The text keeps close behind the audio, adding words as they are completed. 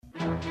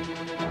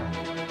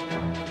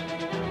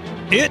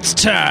It's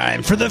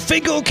time for the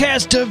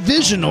FinkelCast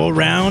Divisional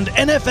Round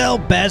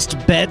NFL Best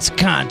Bets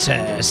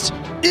Contest.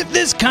 If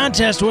this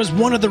contest was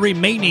one of the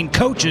remaining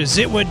coaches,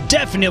 it would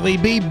definitely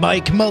be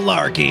Mike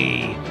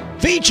Malarkey.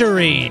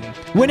 Featuring,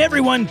 when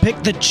everyone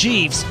picked the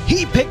Chiefs,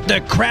 he picked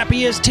the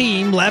crappiest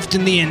team left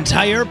in the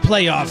entire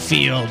playoff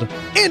field.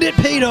 And it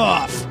paid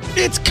off.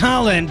 It's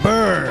Colin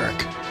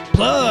Burke.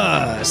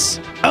 Plus,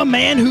 a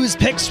man whose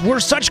picks were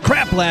such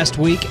crap last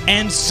week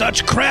and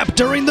such crap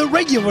during the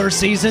regular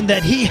season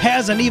that he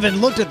hasn't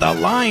even looked at the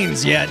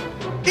lines yet.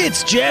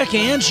 It's Jack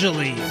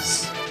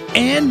Angeles.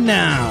 And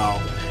now,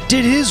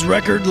 did his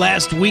record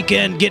last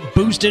weekend get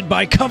boosted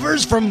by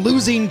covers from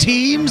losing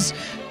teams?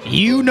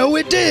 You know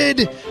it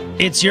did.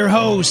 It's your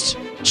host,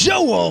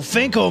 Joel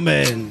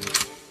Finkelman.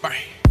 Bye.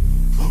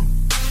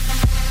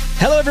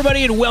 Hello,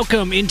 everybody, and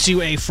welcome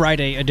into a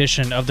Friday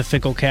edition of the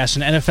FinkelCast,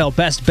 an NFL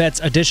Best Bets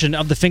edition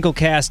of the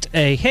FinkelCast,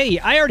 a hey,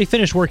 I already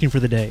finished working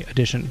for the day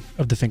edition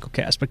of the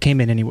FinkelCast, but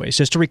came in anyways,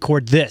 just to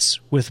record this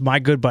with my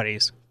good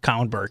buddies,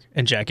 Colin Burke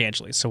and Jack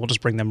Angeles. So we'll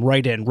just bring them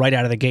right in, right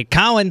out of the gate.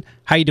 Colin,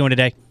 how you doing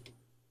today?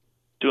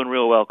 Doing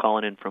real well,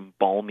 calling in from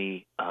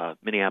balmy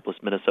Minneapolis,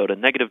 Minnesota.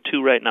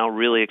 -2 right now.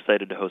 Really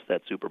excited to host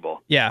that Super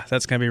Bowl. Yeah,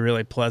 that's going to be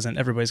really pleasant.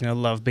 Everybody's going to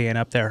love being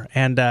up there.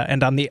 And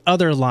on the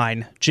other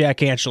line,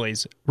 Jack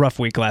Angeles. Rough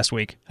week last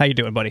week. How you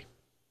doing, buddy?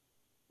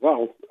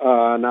 Well,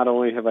 not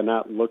only have I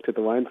not looked at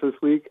the lines this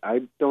week,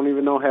 I don't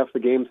even know half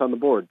the games on the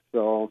board.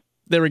 So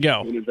there we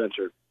go. An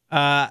adventure.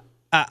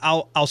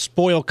 I'll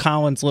spoil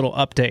Colin's little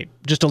update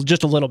just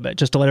a little bit,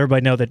 just to let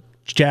everybody know that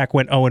Jack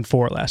went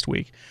 0-4 last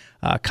week.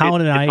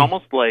 Colin and I.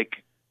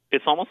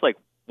 It's almost like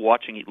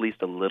watching at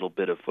least a little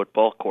bit of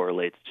football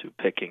correlates to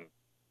picking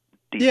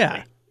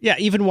decently. Yeah.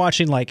 Even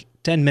watching like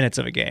 10 minutes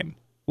of a game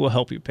will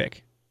help you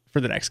pick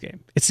for the next game.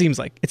 It seems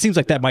like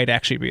that might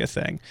actually be a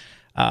thing.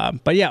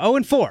 But yeah,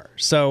 0-4.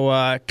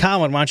 So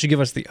Colin, why don't you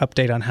give us the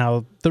update on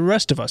how the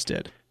rest of us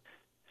did?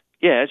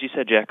 Yeah, as you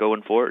said, Jack,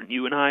 0-4.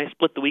 You and I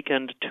split the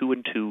weekend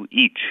 2-2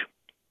 each.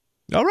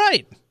 All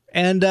right,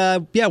 and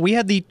we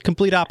had the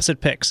complete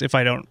opposite picks. If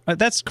I don't,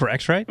 that's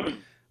correct, right?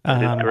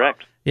 That is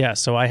correct. Yeah,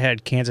 so I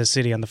had Kansas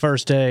City on the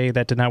first day.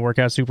 That did not work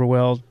out super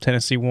well.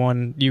 Tennessee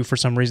won. You, for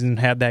some reason,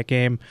 had that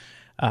game.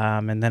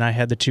 And then I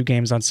had the two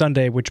games on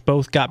Sunday, which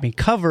both got me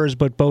covers,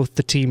 but both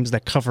the teams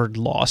that covered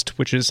lost,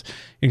 which is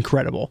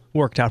incredible.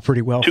 Worked out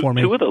pretty well for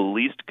me. Two of the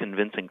least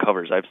convincing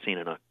covers I've seen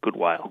in a good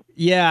while.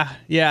 Yeah,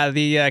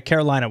 the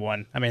Carolina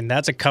one. I mean,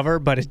 that's a cover,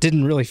 but it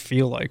didn't really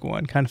feel like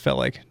one. Kind of felt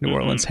like New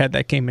Orleans had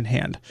that game in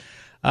hand.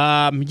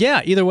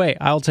 Either way,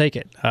 I'll take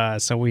it.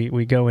 So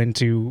we go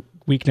into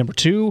week number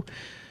 2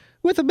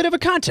 with a bit of a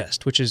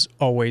contest, which is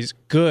always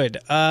good.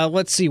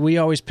 Let's see. We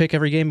always pick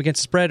every game against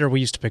the spread, or we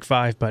used to pick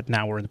 5, but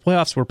now we're in the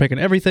playoffs. We're picking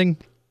everything.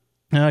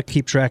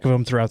 Keep track of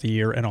them throughout the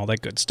year and all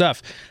that good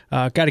stuff.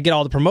 Got to get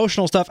all the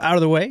promotional stuff out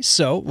of the way.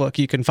 So, look,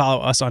 you can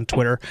follow us on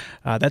Twitter.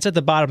 That's at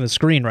the bottom of the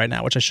screen right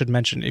now, which I should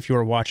mention if you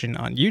are watching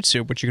on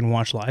YouTube, which you can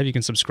watch live. You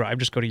can subscribe.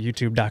 Just go to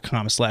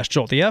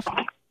youtube.com/JoltDF.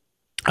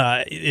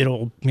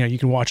 You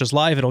can watch us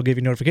live. It'll give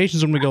you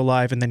notifications when we go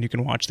live, and then you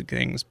can watch the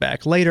things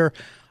back later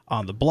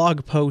on the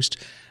blog post.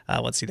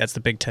 Let's see, that's the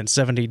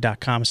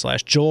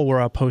big1070.com/Joel, where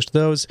I'll post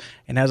those.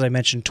 And as I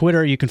mentioned,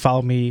 Twitter, you can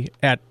follow me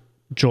at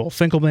Joel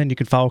Finkelman. You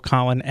can follow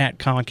Colin at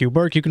Colin Q.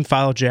 Burke. You can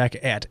follow Jack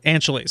at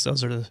Angeles.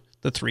 Those are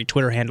the 3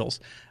 Twitter handles.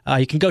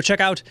 You can go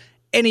check out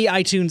any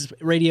iTunes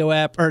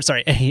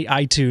any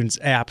iTunes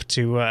app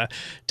to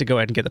go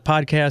ahead and get the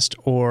podcast,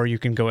 or you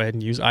can go ahead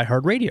and use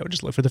iHeartRadio.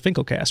 Just look for the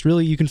FinkelCast.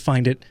 Really, you can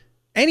find it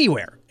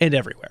anywhere and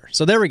everywhere.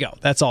 So there we go.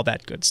 That's all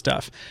that good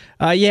stuff.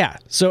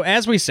 So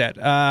as we said,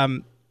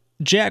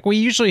 Jack, we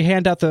usually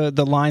hand out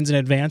the lines in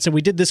advance, and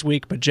we did this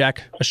week, but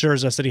Jack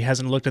assures us that he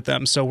hasn't looked at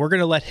them, so we're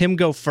going to let him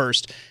go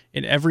first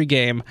in every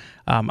game.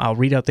 I'll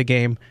read out the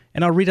game,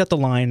 and I'll read out the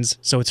lines,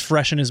 so it's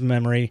fresh in his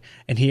memory,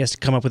 and he has to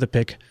come up with a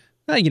pick,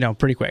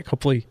 pretty quick.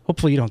 Hopefully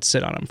you don't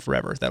sit on him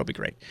forever. That'll be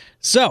great.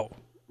 So,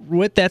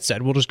 with that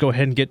said, we'll just go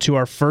ahead and get to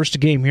our first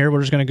game here. We're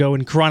just going to go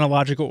in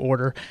chronological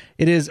order.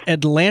 It is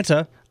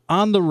Atlanta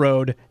on the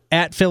road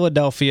at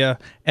Philadelphia.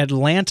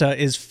 Atlanta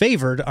is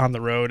favored on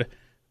the road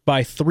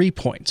by 3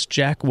 points.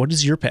 Jack, what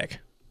is your pick?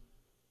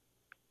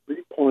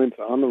 3 points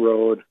on the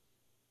road.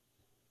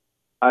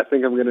 I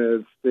think I'm going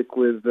to stick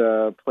with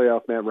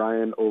playoff Matt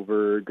Ryan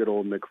over good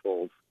old Nick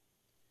Foles.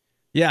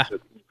 Yeah.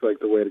 It's like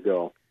the way to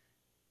go.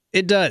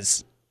 It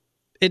does.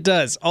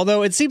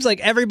 Although it seems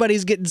like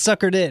everybody's getting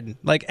suckered in.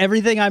 Like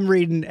everything I'm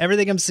reading,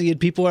 everything I'm seeing,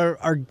 people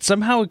are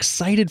somehow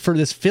excited for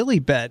this Philly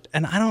bet,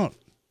 and I don't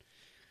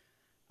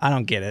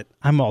get it.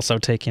 I'm also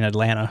taking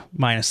Atlanta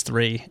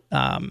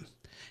 -3.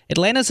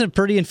 Atlanta's a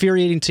pretty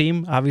infuriating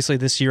team. Obviously,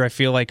 this year I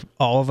feel like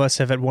all of us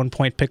have at one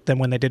point picked them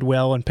when they did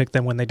well and picked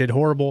them when they did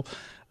horrible.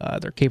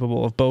 They're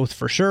capable of both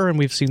for sure, and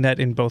we've seen that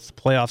in both the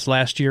playoffs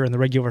last year and the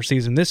regular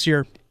season this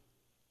year.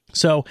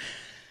 So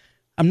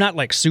I'm not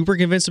like super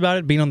convinced about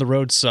it. Being on the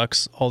road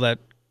sucks, all that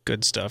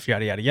good stuff,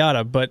 yada, yada,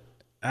 yada. But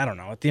I don't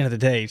know. At the end of the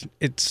day,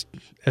 it's,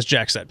 as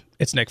Jack said,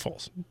 it's Nick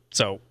Foles.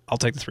 So I'll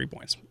take the 3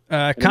 points.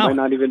 It might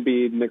not even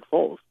be Nick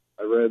Foles.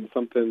 I read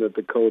something that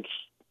the coach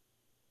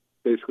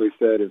basically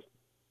said if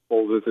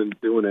Foles isn't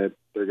doing it,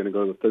 they're going to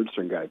go to the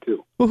third-string guy,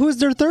 too. Well, who's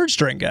their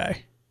third-string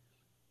guy?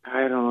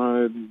 I don't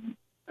know.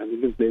 I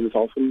think his name is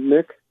also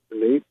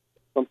Nate,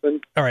 something.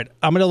 All right,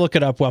 I'm going to look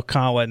it up while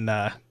Colin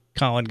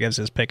gives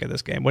his pick of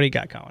this game. What do you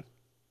got, Colin?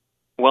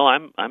 Well,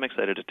 I'm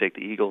excited to take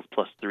the Eagles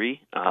 +3.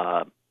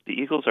 The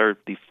Eagles are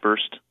the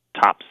first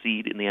top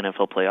seed in the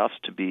NFL playoffs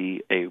to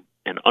be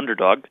an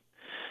underdog.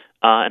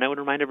 And I would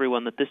remind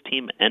everyone that this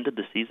team ended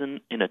the season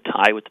in a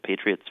tie with the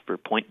Patriots for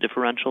point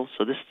differential,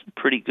 so this is a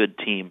pretty good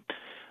team.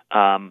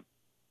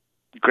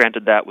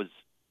 Granted, that was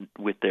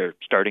with their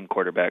starting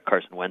quarterback,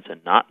 Carson Wentz,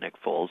 and not Nick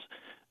Foles.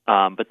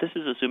 But this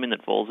is assuming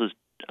that Foles is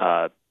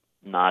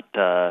not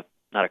a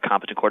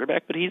competent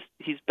quarterback, but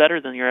he's better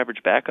than your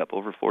average backup.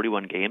 Over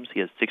 41 games, he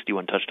has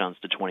 61 touchdowns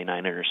to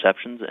 29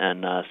 interceptions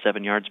and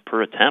 7 yards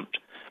per attempt.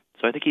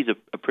 So I think he's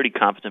a pretty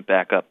competent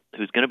backup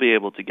who's going to be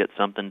able to get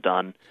something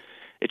done.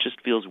 It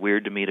just feels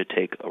weird to me to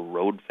take a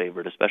road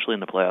favorite, especially in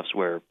the playoffs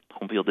where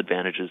home field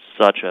advantage is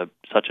such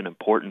an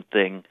important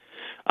thing.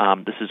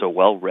 This is a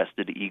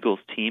well-rested Eagles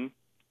team.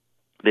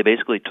 They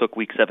basically took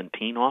Week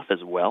 17 off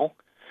as well.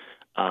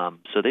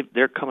 So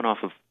they're coming off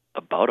of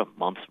about a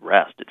month's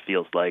rest, it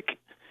feels like.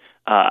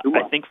 I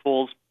think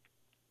Foles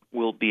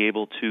will be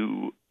able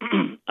to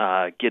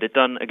get it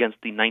done against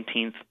the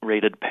 19th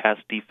rated pass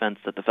defense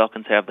that the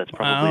Falcons have. That's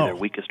probably their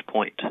weakest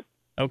point.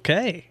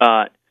 Okay.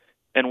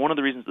 And one of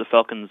the reasons the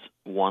Falcons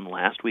won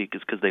last week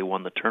is because they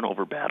won the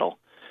turnover battle.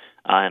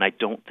 And I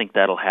don't think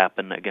that'll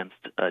happen against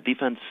a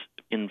defense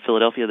in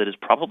Philadelphia that is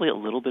probably a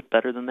little bit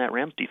better than that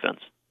Rams defense.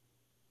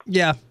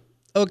 Yeah.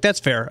 Oh, that's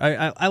fair.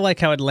 I like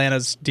how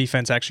Atlanta's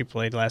defense actually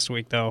played last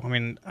week, though. I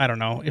mean, I don't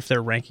know if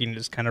their ranking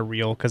is kind of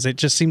real, because it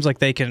just seems like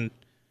they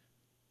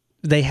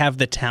have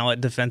the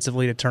talent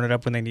defensively to turn it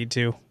up when they need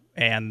to,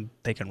 and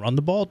they can run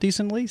the ball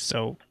decently.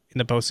 So in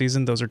the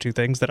postseason, those are two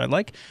things that I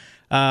like.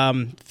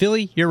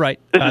 Philly, you're right.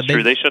 This is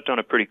true. They shut down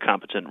a pretty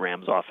competent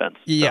Rams offense.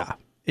 So.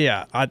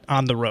 Yeah,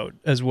 on the road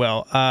as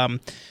well.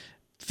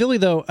 Philly,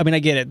 though, I mean, I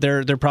get it.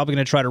 They're probably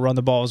going to try to run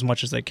the ball as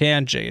much as they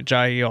can. Jay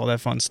Ajayi, all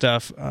that fun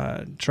stuff.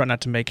 Try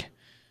not to make.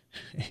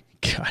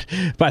 God.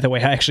 By the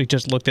way, I actually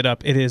just looked it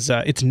up.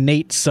 It's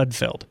Nate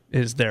Sudfeld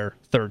is their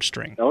third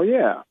string. Oh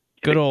yeah,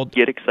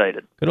 get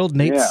excited. Good old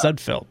Nate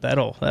Sudfeld.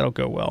 That'll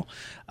go well.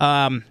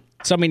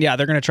 So I mean, yeah,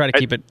 they're going to try to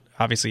keep it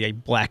obviously a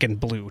black and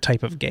blue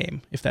type of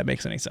game, if that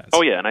makes any sense.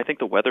 Oh yeah, and I think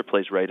the weather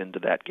plays right into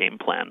that game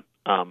plan.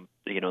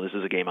 This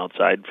is a game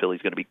outside.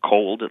 Philly's going to be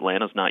cold.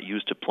 Atlanta's not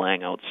used to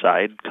playing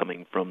outside,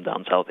 coming from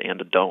down south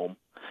and a dome.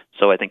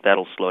 So I think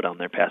that'll slow down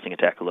their passing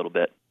attack a little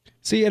bit.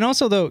 See, and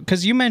also, though,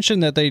 because you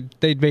mentioned that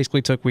they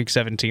basically took Week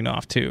 17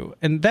 off, too.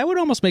 And that would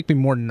almost make me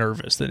more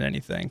nervous than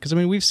anything. Because, I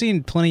mean, we've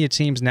seen plenty of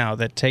teams now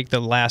that take the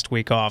last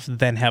week off,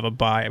 then have a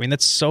bye. I mean,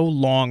 that's so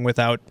long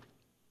without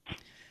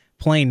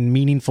playing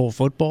meaningful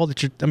football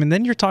that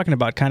then you're talking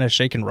about kind of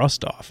shaking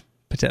rust off,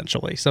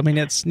 potentially. So, I mean,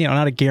 it's,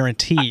 not a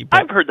guarantee.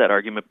 But I've heard that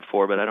argument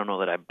before, but I don't know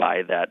that I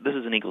buy that. This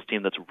is an Eagles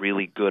team that's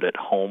really good at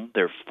home.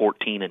 They're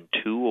 14-2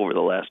 over the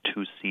last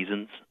 2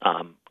 seasons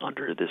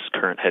under this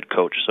current head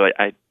coach. So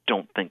I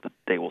don't think that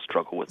they will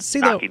struggle with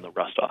knocking the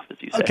rust off, as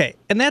you say. Okay,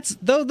 and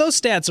those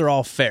stats are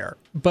all fair,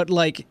 but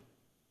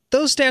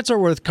those stats are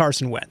with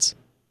Carson Wentz.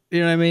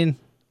 You know what I mean?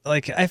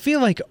 I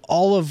feel like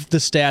all of the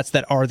stats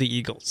that are the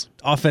Eagles,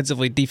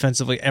 offensively,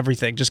 defensively,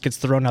 everything just gets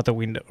thrown out the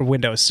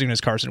window as soon as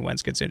Carson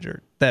Wentz gets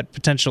injured. That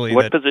potentially.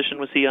 What position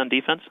was he on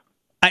defense?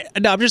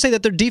 I'm just saying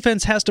that their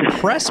defense has to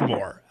press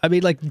more. I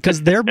mean,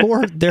 because they're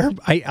more.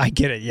 I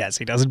get it. Yes,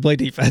 he doesn't play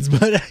defense,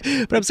 but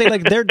I'm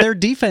saying their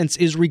defense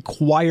is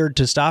required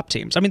to stop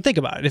teams. I mean, think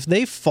about it. If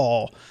they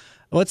fall,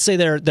 let's say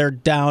they're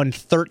down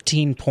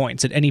 13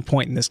 points at any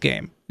point in this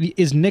game,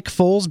 is Nick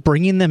Foles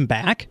bringing them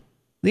back?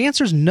 The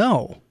answer is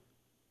no.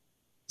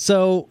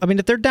 So, I mean,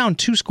 if they're down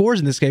 2 scores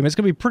in this game, it's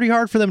going to be pretty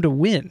hard for them to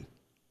win.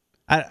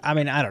 I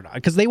mean, I don't know,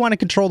 because they want to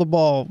control the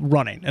ball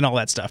running and all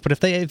that stuff. But if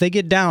they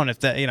get down,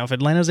 if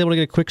Atlanta's able to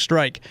get a quick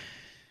strike,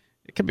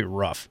 it could be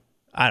rough.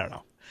 I don't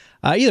know.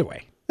 Either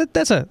way,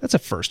 that's a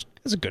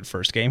good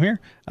first game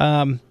here.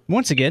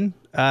 Once again,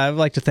 I'd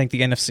like to thank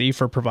the NFC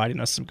for providing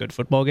us some good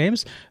football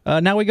games.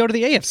 Now we go to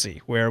the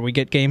AFC, where we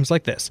get games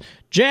like this.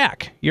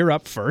 Jack, you're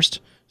up first.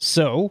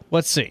 So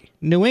let's see.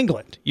 New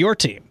England, your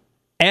team,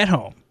 at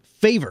home,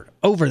 favored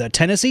over the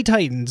Tennessee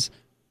Titans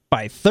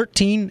by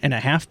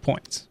 13.5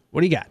 points.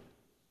 What do you got?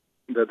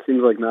 That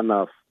seems like not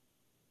enough.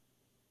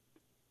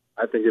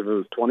 I think if it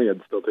was 20,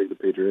 I'd still take the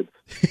Patriots.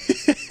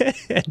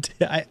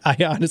 I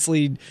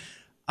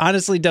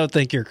honestly don't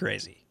think you're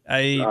crazy.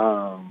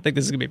 I think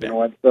this is going to be bad. You know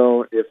what,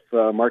 though? If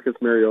Marcus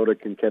Mariota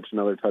can catch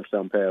another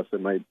touchdown pass, it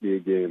might be a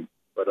game.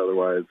 But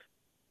otherwise,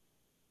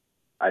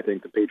 I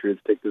think the Patriots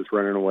take this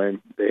running away.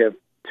 They have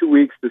 2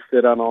 weeks to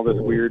sit on all this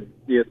weird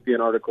ESPN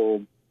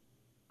article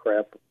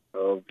crap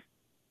of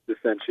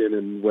dissension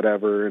and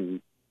whatever, and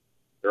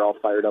they're all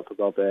fired up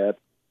about that.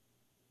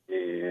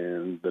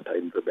 And the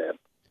Titans are bad.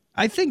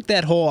 I think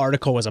that whole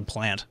article was a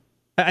plant.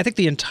 I think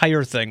the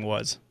entire thing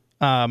was.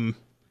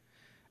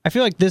 I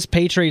feel like this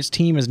Patriots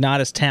team is not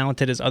as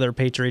talented as other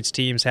Patriots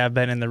teams have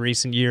been in the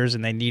recent years,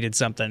 and they needed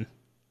something.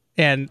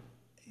 And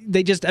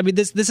they just, I mean,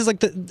 this is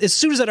like, as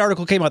soon as that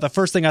article came out, the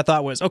first thing I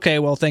thought was, okay,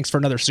 well, thanks for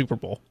another Super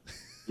Bowl.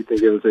 You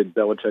think it was a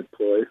Belichick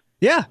ploy?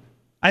 Yeah,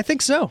 I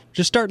think so.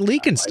 Just start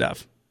leaking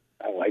stuff.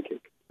 I like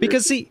it.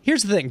 Because, see,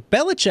 here's the thing.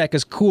 Belichick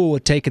is cool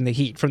with taking the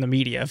heat from the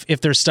media if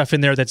there's stuff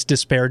in there that's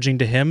disparaging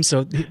to him.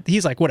 So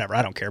he's like, whatever,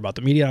 I don't care about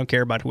the media. I don't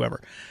care about whoever.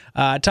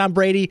 Tom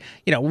Brady,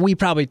 we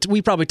probably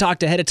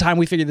talked ahead of time.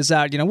 We figured this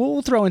out.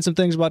 We'll throw in some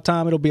things about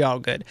Tom. It'll be all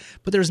good.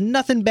 But there's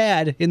nothing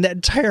bad in that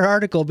entire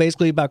article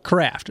basically about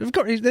Kraft. Of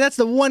course, that's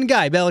the one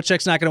guy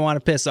Belichick's not going to want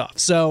to piss off.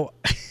 So,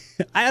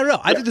 I don't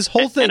know. I think this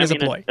whole thing is a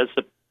ploy.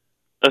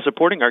 A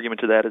supporting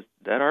argument to that is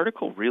that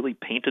article really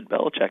painted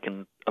Belichick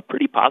in a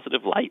pretty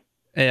positive light.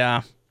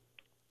 Yeah.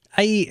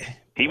 He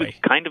was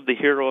kind of the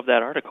hero of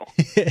that article.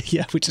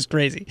 Yeah, which is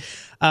crazy.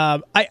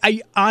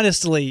 I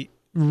honestly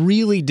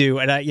really do,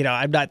 and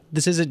I'm not.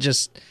 This isn't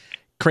just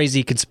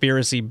crazy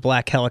conspiracy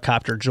black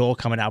helicopter Joel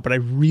coming out, but I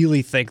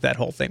really think that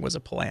whole thing was a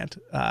plant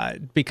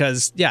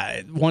because,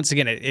 yeah, once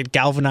again, it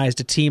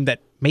galvanized a team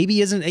that maybe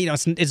isn't.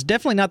 It's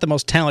definitely not the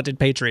most talented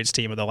Patriots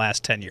team of the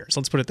last 10 years.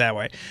 Let's put it that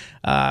way.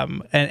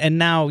 And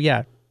now,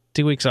 yeah,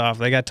 2 weeks off,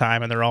 they got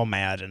time, and they're all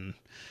mad, and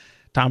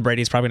Tom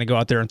Brady's probably going to go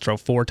out there and throw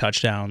 4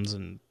 touchdowns,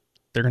 and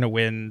they're going to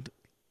win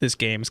this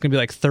game. It's going to be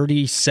like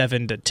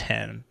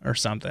 37-10 or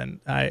something.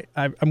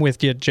 I'm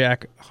with you,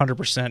 Jack,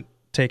 100%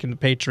 taking the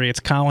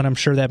Patriots. Colin, I'm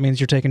sure that means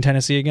you're taking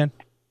Tennessee again?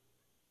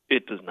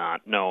 It does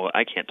not. No,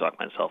 I can't talk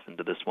myself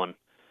into this one.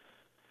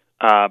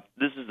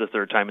 This is the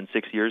third time in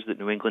 6 years that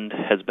New England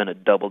has been a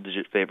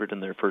double-digit favorite in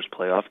their first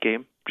playoff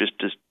game, just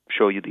to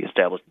show you the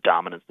established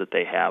dominance that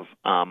they have.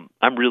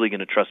 I'm really going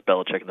to trust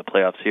Belichick in the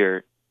playoffs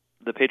here.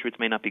 The Patriots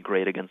may not be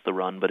great against the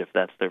run, but if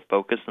that's their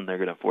focus, then they're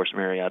going to force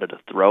Mariota to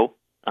throw.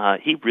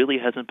 He really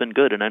hasn't been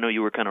good, and I know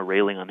you were kind of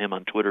railing on him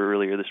on Twitter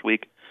earlier this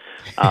week,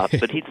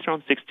 but he's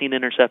thrown 16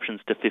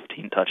 interceptions to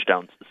 15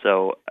 touchdowns.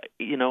 So,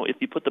 if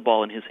you put the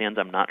ball in his hands,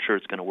 I'm not sure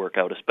it's going to work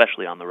out,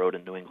 especially on the road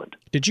in New England.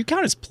 Did you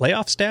count his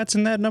playoff stats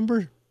in that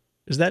number?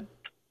 Is that...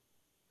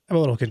 I'm a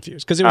little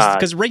confused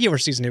because regular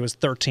season it was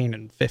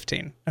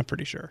 13-15. I'm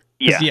pretty sure.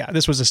 Yeah,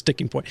 this was a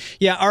sticking point.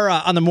 Yeah, our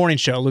on the morning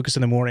show, Lucas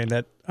in the Morning,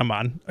 that I'm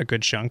on a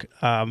good chunk.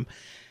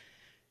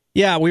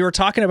 Yeah, we were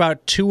talking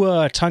about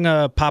Tua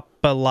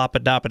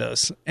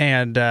Tagovailoa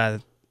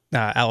and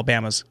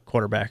Alabama's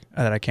quarterback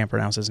that I can't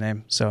pronounce his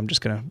name, so I'm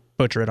just gonna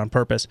butcher it on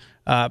purpose.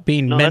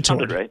 Being mentored, that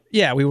sounded right.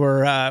 Yeah, we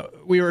were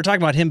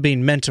talking about him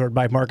being mentored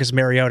by Marcus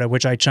Mariota,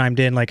 which I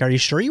chimed in like, "Are you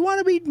sure you want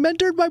to be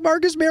mentored by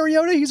Marcus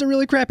Mariota? He's a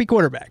really crappy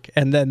quarterback."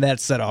 And then that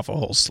set off a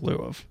whole slew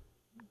of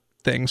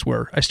things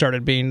where I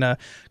started being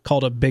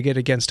called a bigot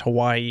against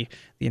Hawaii,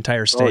 the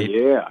entire state. Oh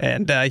yeah,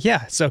 and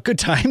so good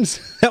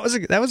times. that was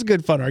a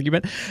good fun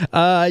argument.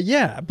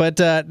 Yeah, but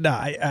no,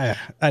 I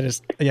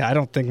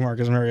don't think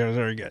Marcus Mariota is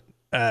very good.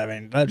 I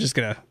mean, I'm just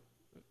gonna.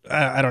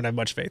 I don't have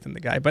much faith in the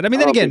guy, but I mean,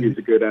 then again, think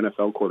he's a good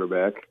NFL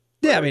quarterback.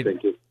 Yeah, I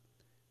think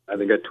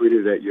I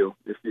tweeted at you.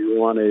 If you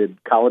want a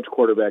college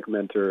quarterback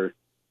mentor,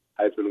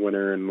 Heisman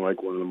winner, and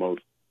like one of the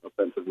most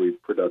offensively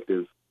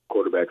productive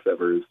quarterbacks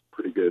ever, is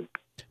pretty good.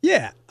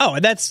 Yeah. Oh,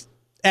 and that's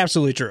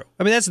absolutely true.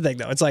 I mean, that's the thing,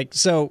 though. It's like,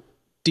 so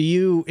do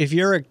you? If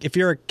you're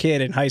a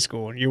kid in high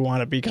school and you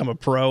want to become a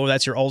pro,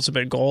 that's your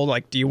ultimate goal.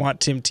 Like, do you want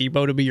Tim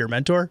Tebow to be your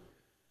mentor?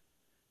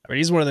 I mean,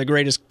 he's one of the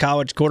greatest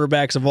college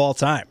quarterbacks of all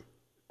time.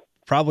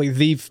 Probably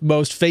the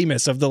most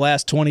famous of the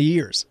last 20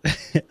 years.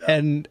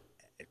 And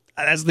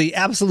that's the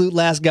absolute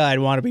last guy I'd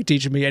want to be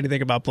teaching me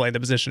anything about playing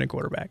the position of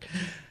quarterback.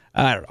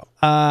 I don't know.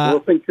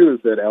 The thing, too, is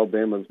that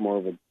Alabama's more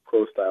of a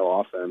pro-style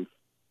offense.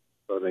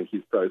 So I think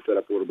he's probably set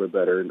up a little bit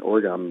better. And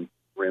Oregon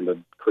ran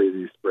the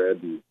crazy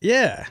spread. And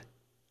yeah.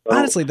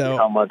 Honestly, though.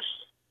 How much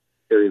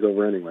carries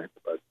over anyway.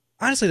 But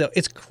honestly, though,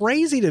 it's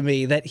crazy to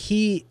me that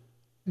he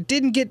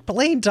didn't get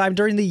playing time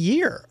during the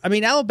year. I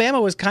mean,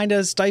 Alabama was kind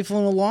of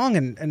stifling along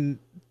and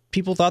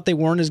people thought they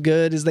weren't as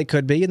good as they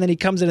could be, and then he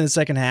comes in the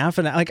second half,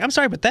 and I'm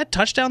sorry, but that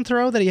touchdown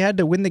throw that he had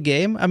to win the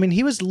game, I mean,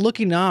 he was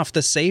looking off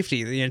the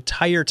safety the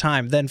entire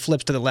time, then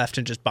flips to the left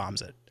and just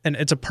bombs it, and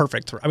it's a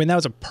perfect throw. I mean, that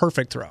was a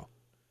perfect throw.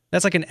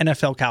 That's like an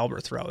NFL caliber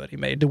throw that he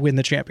made to win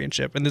the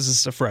championship, and this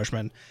is a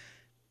freshman.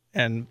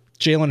 And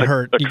Jalen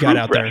Hurt, you got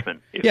out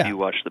freshman, there. If you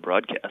watch the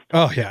broadcast.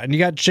 Oh, yeah, and you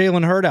got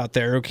Jalen Hurt out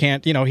there who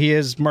can't, he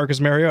is Marcus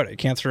Mariota. He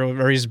can't throw,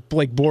 or he's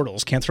Blake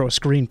Bortles, can't throw a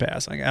screen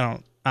pass. Like, I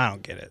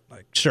don't get it.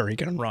 Like, sure, he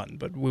can run,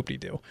 but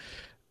whoop-de-doo.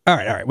 All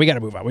right, we got to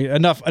move on.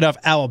 Enough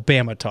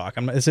Alabama talk.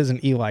 this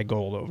isn't Eli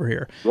Gold over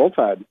here. Roll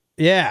Tide.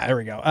 Yeah, there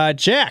we go.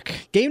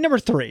 Jack, game number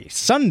 3,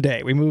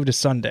 Sunday. We move to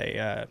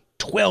Sunday.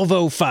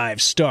 12:05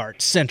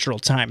 start Central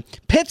Time.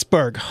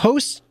 Pittsburgh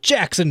hosts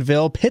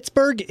Jacksonville.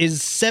 Pittsburgh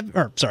is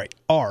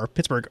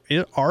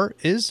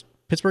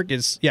Pittsburgh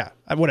is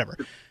whatever.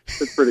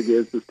 Pittsburgh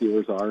is, the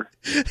Steelers are.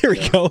 There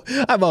we go.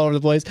 I'm all over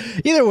the place.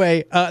 Either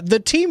way, the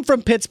team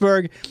from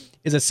Pittsburgh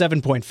is a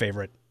 7-point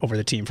favorite over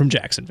the team from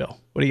Jacksonville.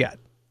 What do you got?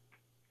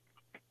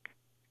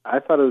 I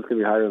thought it was going to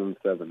be higher than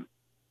 7.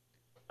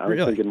 I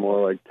was thinking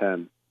more like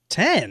 10.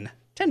 10?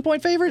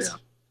 10-point favorites? Yeah.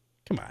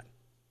 Come on.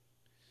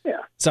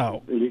 Yeah.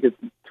 So you get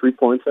 3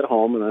 points at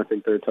home, and I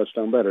think they're a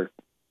touchdown better.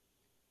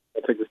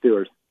 I'll take the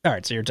Steelers. All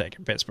right, so you're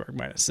taking Pittsburgh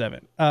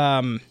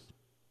 -7.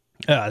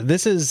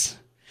 This is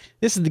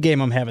the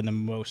game I'm having the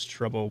most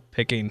trouble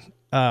picking.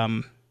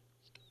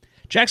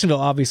 Jacksonville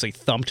obviously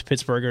thumped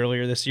Pittsburgh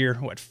earlier this year.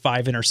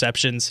 5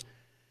 interceptions?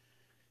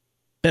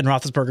 Ben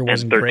Roethlisberger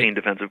wasn't and 13 great.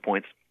 defensive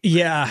points.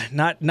 Yeah,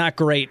 not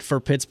great for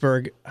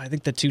Pittsburgh. I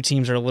think the two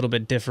teams are a little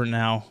bit different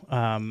now.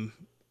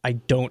 I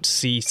don't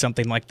see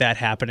something like that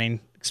happening,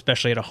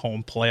 especially at a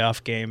home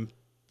playoff game.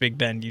 Big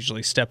Ben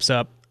usually steps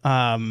up.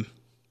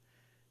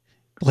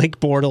 Blake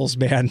Bortles,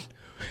 man.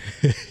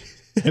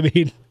 I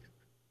mean,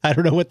 I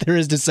don't know what there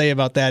is to say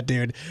about that,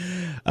 dude.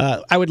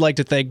 I would like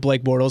to thank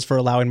Blake Bortles for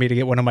allowing me to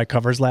get one of my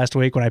covers last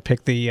week when I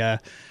picked when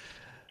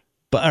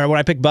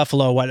I picked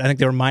Buffalo. I think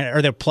they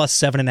were they're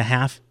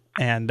 +7.5,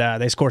 and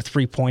they score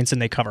 3 points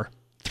and they cover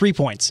 3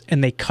 points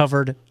and they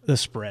covered the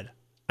spread.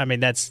 I mean,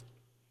 that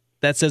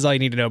says all you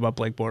need to know about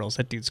Blake Bortles.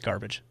 That dude's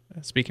garbage.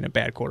 Speaking of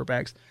bad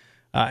quarterbacks.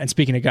 And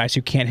speaking of guys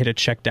who can't hit a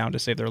check down to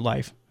save their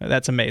life,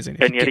 that's amazing.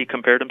 And yet he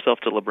compared himself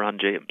to LeBron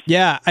James.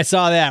 Yeah, I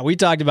saw that. We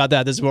talked about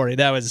that this morning.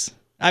 That was,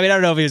 I mean, I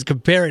don't know if he was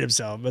comparing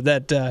himself, but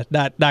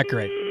that not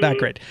great.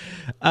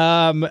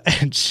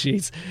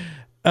 Jeez.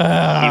 He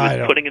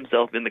was putting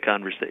himself in the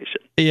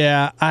conversation.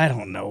 Yeah, I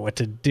don't know what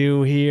to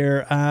do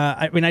here.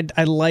 I mean,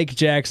 I like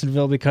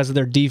Jacksonville because of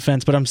their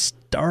defense, but I'm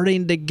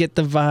starting to get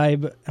the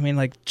vibe. I mean,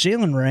 like,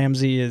 Jalen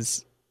Ramsey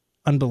is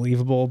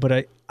unbelievable, but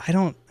I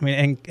don't. I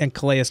mean, and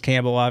Calais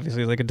Campbell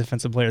obviously is like a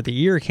Defensive Player of the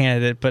Year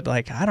candidate, but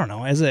like, I don't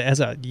know, as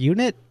a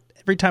unit,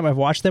 every time I've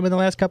watched them in the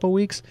last couple of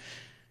weeks,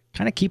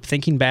 kind of keep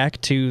thinking back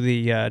to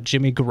the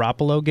Jimmy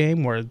Garoppolo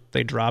game where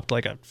they dropped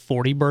like a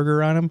 40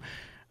 burger on him.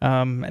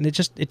 And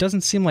it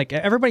doesn't seem like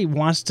everybody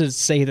wants to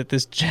say that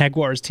this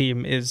Jaguars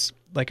team is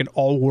like an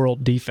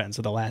all-world defense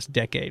of the last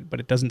decade, but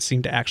it doesn't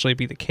seem to actually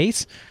be the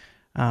case.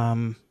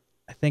 I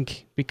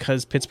think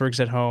because Pittsburgh's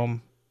at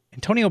home,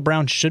 Antonio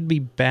Brown should be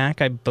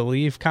back, I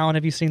believe. Colin,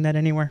 have you seen that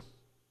anywhere?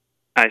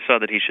 I saw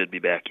that he should be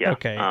back, yeah.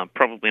 Okay.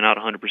 Probably not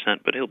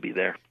 100%, but he'll be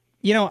there.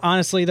 You know,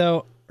 honestly,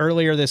 though,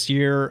 earlier this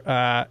year,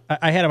 I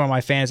had him on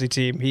my fantasy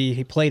team.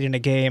 He played in a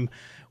game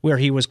where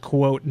he was,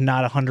 quote,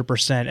 not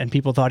 100%, and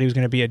people thought he was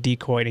going to be a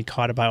decoy, and he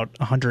caught about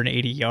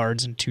 180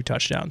 yards and 2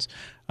 touchdowns.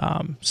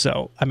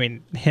 So, I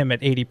mean, him at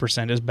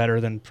 80% is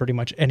better than pretty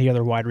much any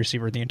other wide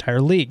receiver in the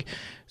entire league.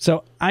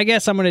 So I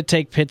guess I'm going to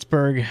take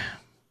Pittsburgh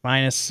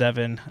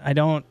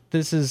 -7.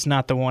 This is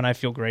not the one I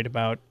feel great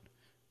about,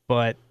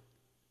 but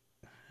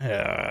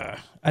I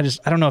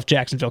don't know if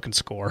Jacksonville can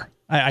score.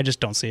 I just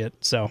don't see it.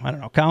 So I don't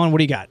know. Colin, what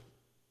do you got?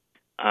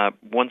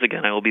 Once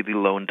again, I will be the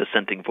lone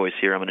dissenting voice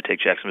here. I'm going to take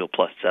Jacksonville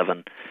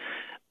 +7.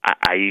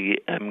 I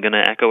am going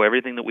to echo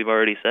everything that we've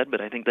already said,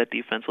 but I think that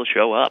defense will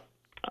show up.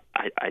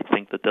 I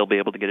think that they'll be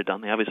able to get it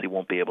done. They obviously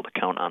won't be able to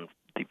count on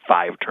the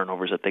 5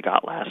 turnovers that they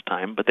got last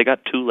time, but they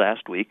got 2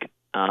 last week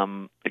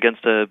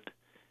against a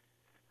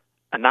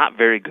not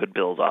very good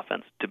Bills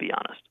offense, to be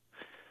honest.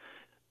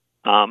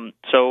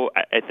 So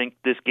I think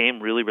this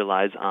game really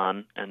relies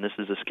on, and this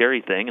is a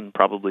scary thing and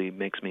probably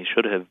makes me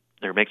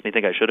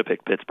think I should have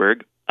picked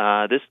Pittsburgh.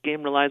 This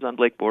game relies on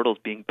Blake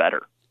Bortles being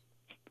better.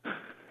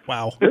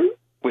 Wow.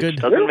 Which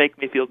doesn't make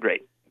me feel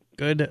great.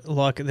 Good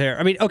luck there.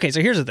 I mean, okay,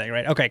 so here's the thing,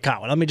 right? Okay,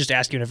 Colin, let me just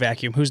ask you in a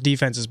vacuum. Whose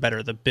defense is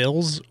better, the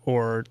Bills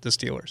or the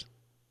Steelers?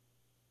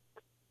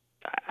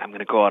 I'm going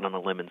to go out on a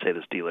limb and say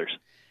the Steelers.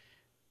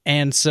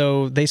 And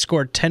so they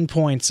scored 10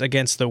 points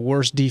against the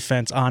worst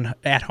defense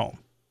at home.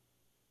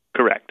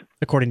 Correct.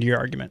 According to your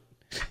argument.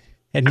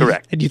 And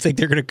correct. And you think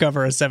they're going to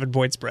cover a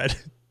 7-point spread?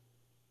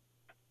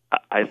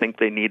 I think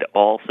they need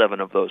all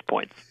 7 of those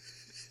points.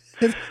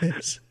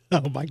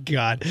 Oh, my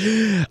God.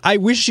 I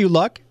wish you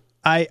luck.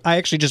 I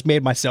actually just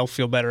made myself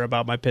feel better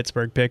about my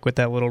Pittsburgh pick with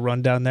that little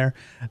rundown there.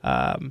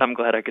 I'm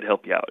glad I could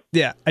help you out.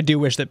 Yeah, I do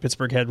wish that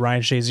Pittsburgh had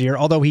Ryan Shazier,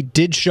 although he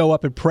did show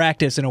up at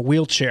practice in a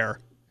wheelchair.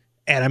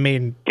 And, I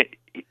mean...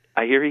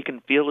 I hear he can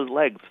feel his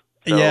legs.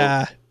 So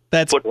yeah,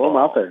 that's... Throw him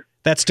out there.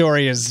 That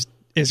story is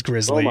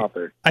grisly. Throw him out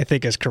there. I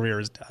think his career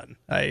is done.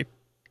 I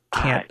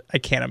can't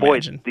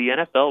imagine. Boy, the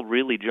NFL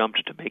really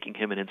jumped to making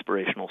him an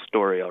inspirational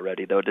story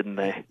already, though, didn't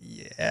they?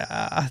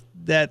 Yeah,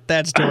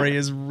 that story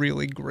is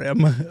really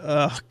grim.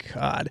 Oh,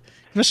 God.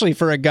 Especially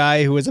for a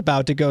guy who is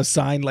about to go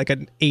sign like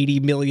an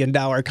 $80 million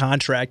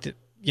contract,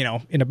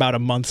 in about a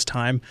month's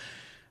time.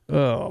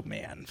 Oh,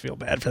 man, feel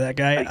bad for that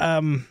guy.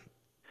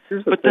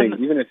 Here's the thing.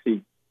 Even if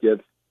he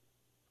gets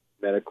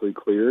medically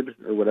cleared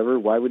or whatever,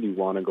 why would you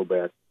want to go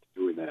back to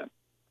doing that?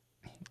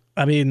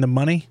 I mean, the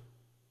money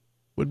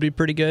would be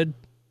pretty good.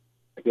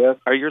 I guess.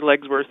 Are your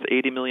legs worth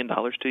 $80 million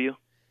to you?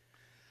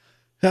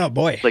 Oh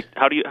boy! Like,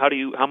 how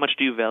much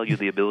do you value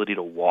the ability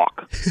to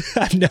walk?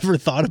 I've never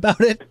thought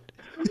about it.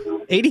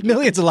 $80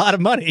 million's a lot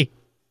of money.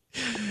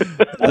 You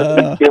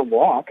can't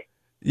walk.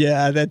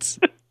 Yeah, that's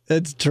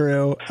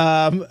true.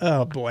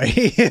 Oh boy,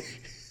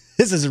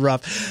 this is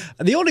rough.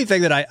 The only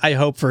thing that I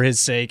hope for his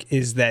sake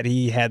is that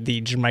he had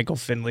the Jermichael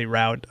Finley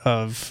route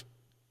of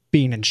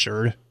being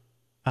insured.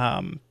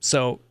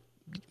 So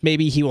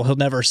maybe he'll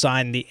never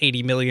sign the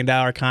 $80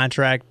 million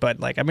contract, but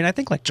like, I mean, I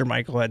think like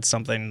Jermichael had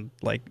something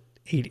like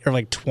 80 or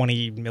like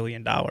 $20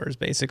 million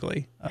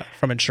basically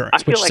from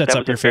insurance, which sets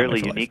that up your was a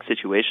fairly family for unique life.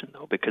 Situation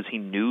though, because he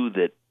knew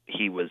that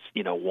he was,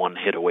 one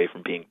hit away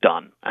from being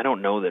done. I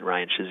don't know that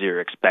Ryan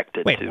Shazier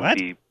expected to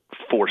be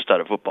forced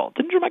out of football.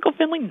 Didn't Jermichael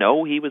Finley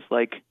know he was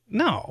like?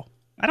 No,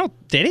 I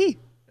don't. Did he?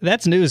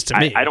 That's news to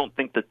me. I don't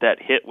think that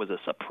hit was a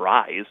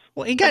surprise.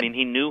 Well, he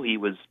knew he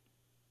was.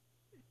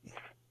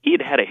 He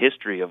had a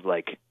history of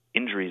like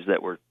injuries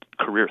that were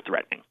career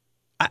threatening.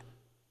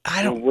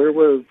 I don't. Where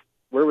was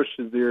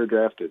Shazier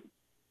drafted?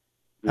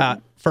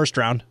 First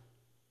round.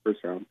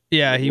 First round.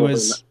 Yeah, he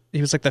was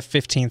like the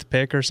 15th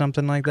pick or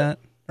something like that,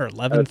 or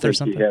 11th or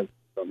something. He has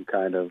some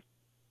kind of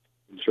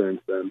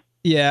insurance then.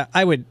 Yeah,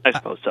 I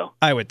suppose so.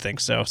 I would think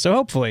so. So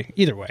hopefully,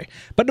 either way.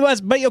 But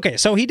okay,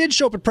 so he did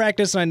show up at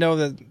practice, and I know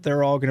that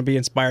they're all going to be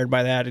inspired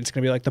by that. It's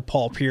going to be like the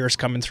Paul Pierce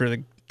coming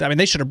through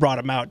they should have brought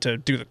him out to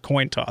do the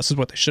coin toss, is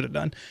what they should have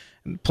done.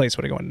 And the place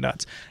would have gone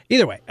nuts.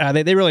 Either way,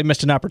 they really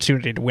missed an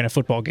opportunity to win a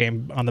football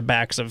game on the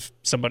backs of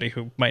somebody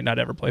who might not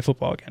ever play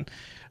football again.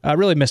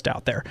 Really missed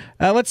out there.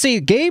 Let's see,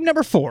 game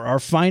number 4, our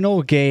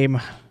final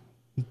game.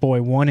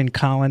 Boy, one in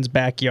Colin's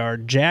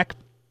backyard. Jack,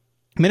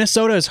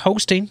 Minnesota is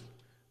hosting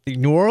the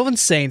New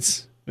Orleans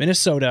Saints.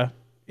 Minnesota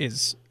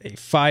is a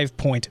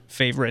 5-point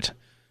favorite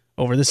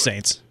over the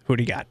Saints. Who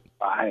do you got?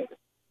 5.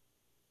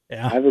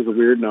 Yeah. 5 is a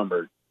weird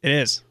number. It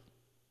is.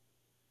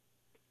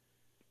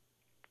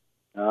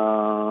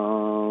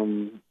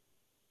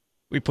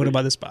 We put him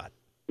on the spot.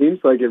 Seems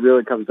like it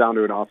really comes down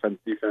to an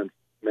offense-defense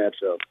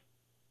matchup.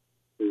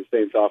 The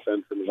Saints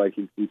offense and the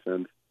Vikings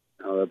defense.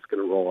 How that's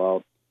going to roll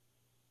out.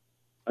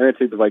 I'm going to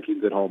take the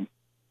Vikings at home.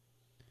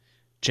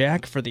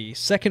 Jack, for the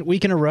second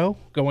week in a row,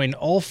 going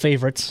all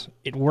favorites.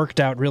 It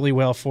worked out really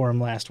well for him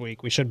last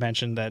week. We should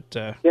mention that...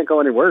 can't go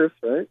any worse,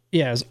 right?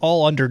 Yeah, it was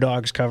all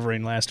underdogs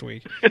covering last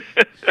week.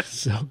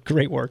 So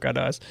great work on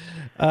us.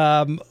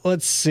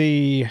 Let's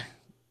see.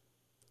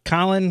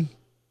 Colin.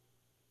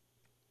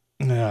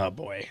 Oh,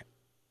 boy.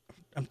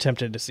 I'm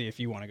tempted to see if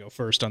you want to go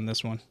first on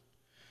this one.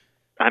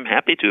 I'm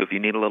happy to if you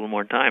need a little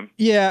more time.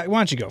 Yeah, why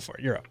don't you go for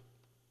it? You're up.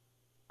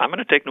 I'm going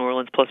to take New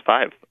Orleans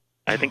 +5.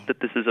 I think that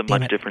this is a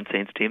much different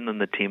Saints team than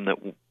the team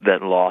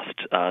that lost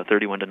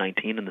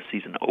 31-19 in the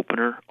season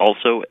opener,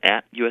 also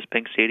at US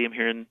Bank Stadium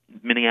here in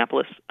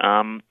Minneapolis.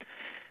 In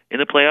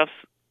the playoffs,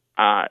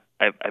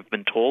 I've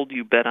been told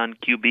you bet on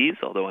QBs,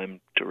 although I'm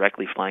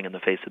directly flying in the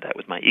face of that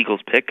with my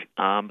Eagles pick.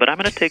 But I'm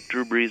going to take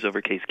Drew Brees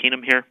over Case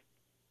Keenum here.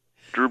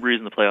 Drew Brees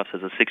in the playoffs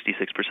has a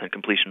 66%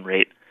 completion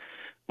rate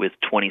with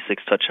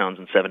 26 touchdowns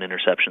and 7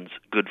 interceptions,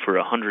 good for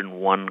a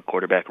 101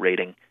 quarterback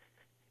rating.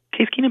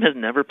 Case Keenum has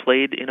never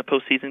played in a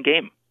postseason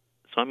game,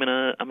 so I'm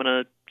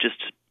gonna just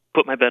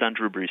put my bet on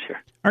Drew Brees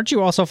here. Aren't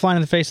you also flying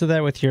in the face of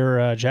that with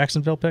your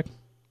Jacksonville pick?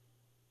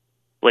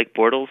 Blake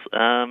Bortles?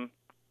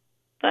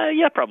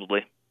 Yeah,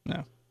 probably.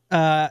 No.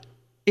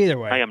 Either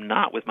way, I am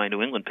not with my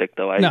New England pick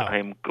though. No. I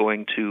am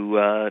going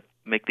to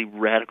make the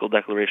radical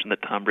declaration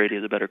that Tom Brady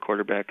is a better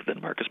quarterback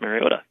than Marcus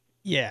Mariota.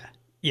 Yeah,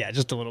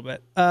 just a little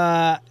bit.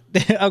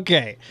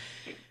 Okay.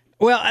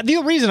 Well, the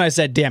reason I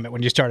said damn it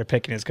when you started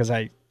picking is because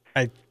I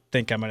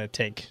think I'm going to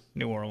take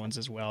New Orleans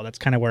as well. That's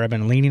kind of where I've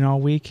been leaning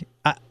all week.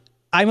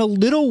 I'm a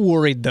little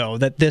worried, though,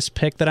 that this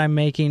pick that I'm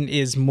making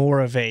is more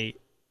of a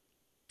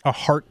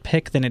heart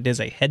pick than it is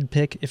a head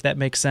pick, if that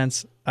makes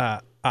sense.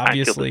 Obviously, I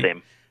feel the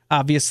same.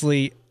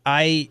 Obviously,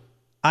 I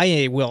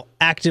will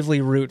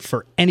actively root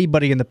for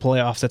anybody in the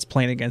playoffs that's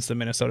playing against the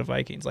Minnesota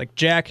Vikings. Like,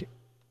 Jack,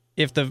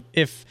 if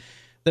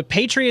the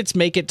Patriots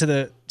make it to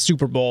the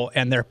Super Bowl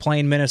and they're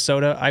playing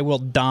Minnesota, I will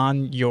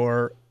don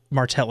your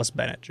Martellus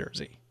Bennett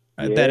jersey.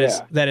 Yeah.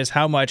 That is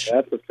how much.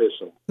 That's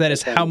official.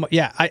 That's how much.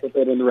 Yeah, I put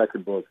that in the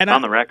record book.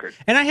 On the record,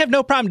 and I have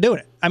no problem doing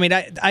it. I mean,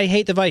 I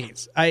hate the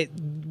Vikings. I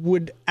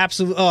would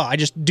absolutely. Oh, I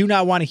just do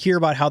not want to hear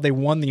about how they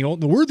won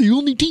we're the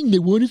only team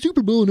that won a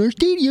Super Bowl in our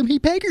stadium. Hey,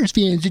 Packers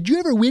fans, did you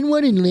ever win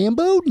one in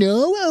Lambeau?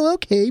 No. Oh,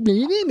 okay.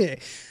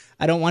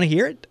 I don't want to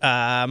hear it.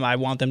 I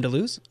want them to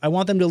lose. I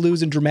want them to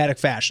lose in dramatic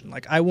fashion.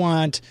 Like I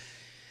want.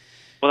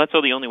 Well, that's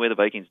the only way the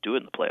Vikings do it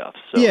in the playoffs,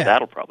 so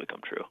that'll probably come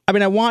true. I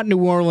mean, I want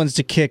New Orleans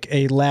to kick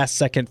a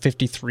last-second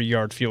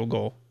 53-yard field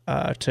goal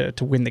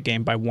to win the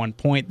game by 1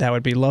 point. That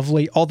would be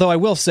lovely. Although I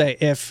will say,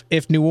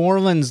 if New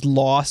Orleans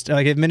lost,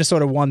 like if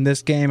Minnesota won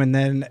this game and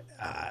then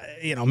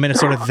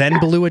Minnesota then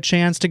blew a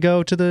chance to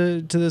go to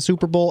the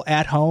Super Bowl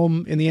at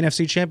home in the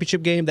NFC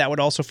Championship game, that would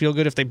also feel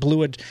good. If they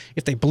blew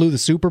the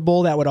Super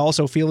Bowl, that would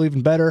also feel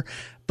even better.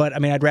 But I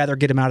mean, I'd rather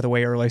get them out of the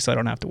way early so I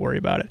don't have to worry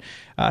about it.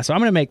 So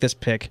I'm going to make this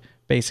pick.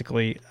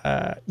 Basically,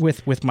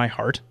 with my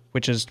heart,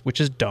 which is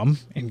dumb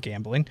in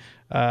gambling.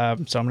 So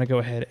I'm going to go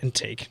ahead and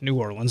take New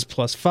Orleans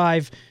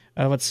 +5.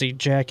 Let's see,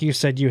 Jack, you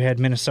said you had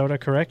Minnesota,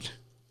 correct?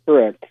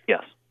 Correct.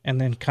 Yes.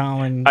 And then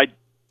Colin...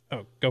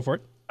 go for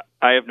it.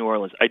 I have New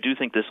Orleans. I do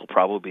think this will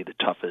probably be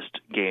the toughest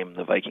game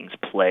the Vikings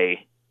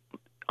play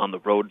on the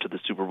road to the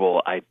Super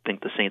Bowl. I think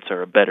the Saints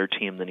are a better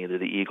team than either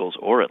the Eagles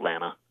or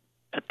Atlanta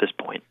at this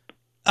point.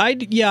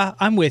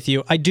 I'm with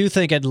you. I do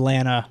think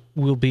Atlanta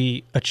will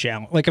be a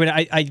challenge. Like,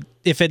 I mean,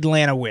 if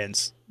Atlanta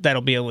wins,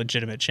 that'll be a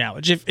legitimate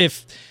challenge.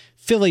 If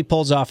Philly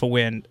pulls off a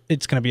win,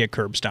 it's going to be a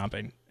curb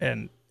stomping,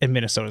 and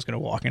Minnesota's going to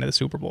walk into the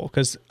Super Bowl.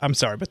 Because I'm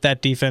sorry, but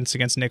that defense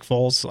against Nick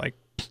Foles,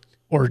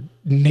 or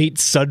Nate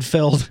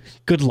Sudfeld,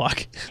 good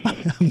luck.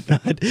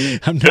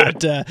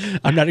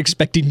 I'm not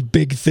expecting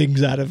big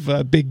things out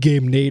of big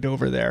game Nate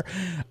over there.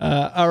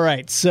 All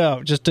right,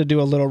 so just to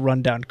do a little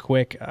rundown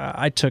quick,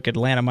 I took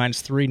Atlanta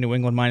 -3, New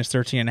England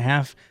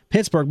 -13.5,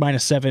 Pittsburgh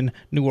 -7,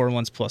 New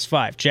Orleans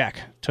 +5.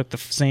 Jack took the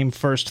same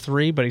first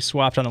three, but he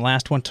swapped on the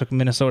last one, took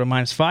Minnesota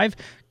 -5.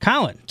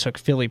 Colin took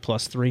Philly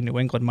 +3, New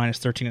England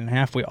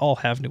 -13.5. We all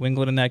have New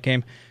England in that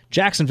game.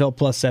 Jacksonville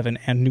 +7,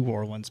 and New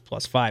Orleans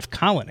 +5.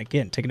 Colin,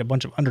 again, taking a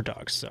bunch of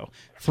underdogs. So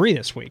 3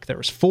 this week. There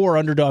was 4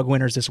 underdog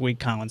winners this week.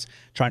 Colin's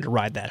trying to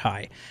ride that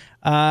high.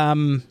 I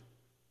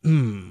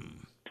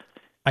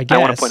guess. I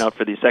want to point out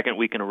for the second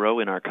week in a row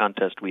in our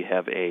contest, we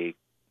have a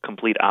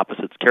complete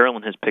opposites.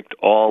 Carolyn has picked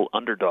all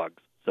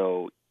underdogs.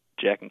 So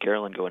Jack and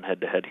Carolyn going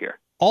head-to-head here.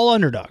 All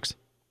underdogs.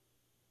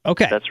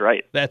 Okay. That's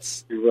right.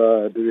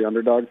 Do the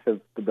underdogs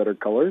have the better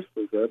colors?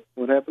 Is that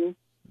what happened?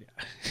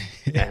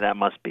 Yeah, that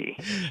must be.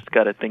 It's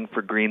got a thing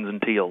for greens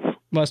and teals.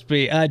 Must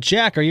be.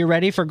 Jack, are you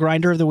ready for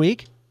Grinder of the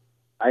Week?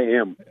 I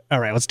am. All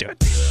right, let's do it.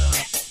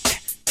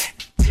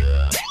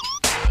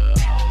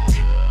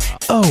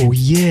 Oh,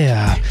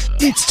 yeah.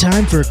 It's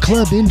time for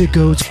Club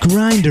Indigo's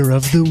Grinder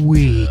of the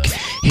Week.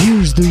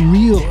 Here's the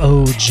real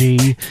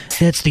OG.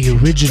 That's the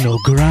original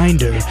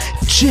Grinder,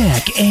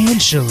 Jack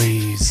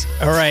Angeles.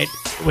 All right,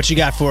 what you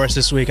got for us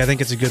this week? I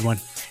think it's a good one.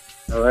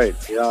 All right.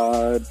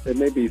 It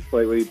may be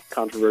slightly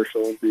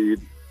controversial. The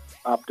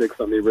optics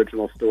on the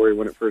original story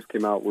when it first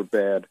came out were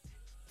bad.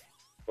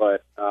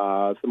 But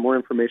some more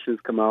information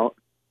has come out,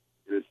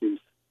 and it seems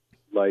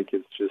like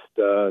it's just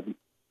a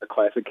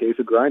classic case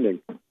of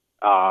grinding.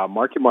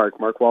 Mark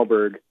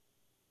Wahlberg,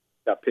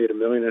 got paid $1.5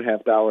 million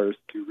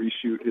to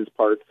reshoot his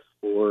parts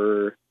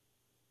for,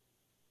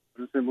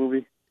 what is that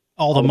movie?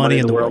 All the Money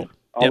in the World.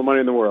 All the Money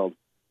in the World.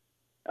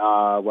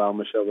 While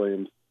Michelle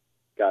Williams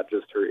got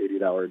just her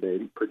 $80 a day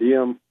per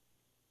diem.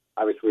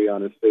 Obviously,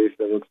 on his face,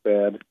 that looks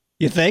bad.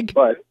 You think?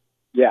 But,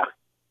 yeah.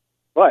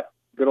 But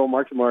good old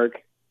Mark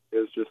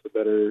is just a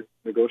better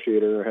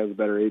negotiator, or has a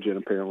better agent,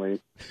 apparently.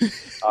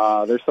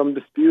 There's some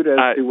dispute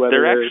as to whether...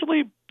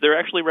 They're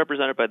actually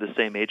represented by the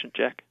same agent,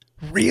 Jack.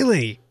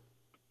 Really?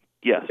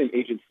 Yes. Same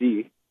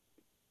agency.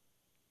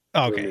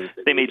 Okay.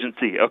 Same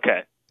agency,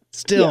 okay.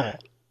 Still. Yeah.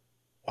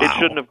 Wow. It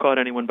shouldn't have caught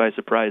anyone by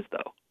surprise,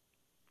 though.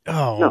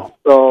 Oh. No.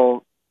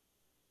 So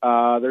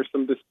there's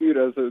some dispute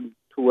as to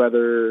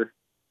whether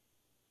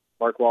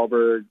Mark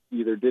Wahlberg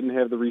either didn't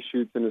have the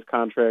reshoots in his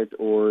contract,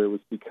 or it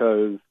was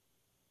because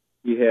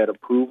he had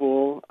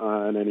approval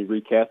on any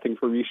recasting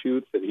for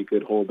reshoots, and he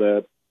could hold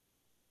that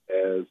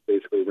as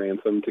basically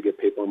ransom to get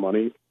paid more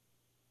money.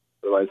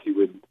 Otherwise, he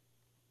would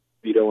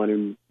veto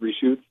any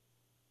reshoots.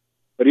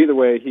 But either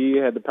way, he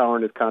had the power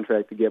in his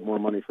contract to get more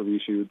money for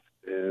reshoots,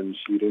 and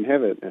she didn't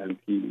have it, and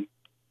he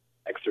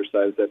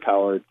exercised that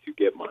power to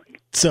get money.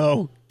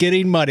 So,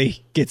 getting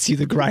money gets you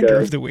the Grinder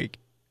of the Week.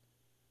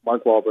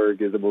 Mark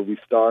Wahlberg is a movie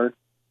star,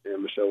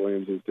 and Michelle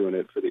Williams is doing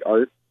it for the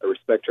art. I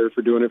respect her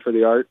for doing it for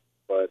the art,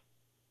 but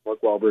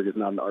Mark Wahlberg is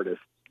not an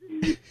artist.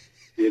 He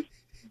is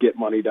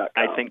getmoney.com.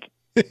 I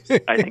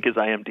think his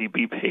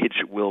IMDb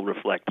page will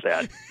reflect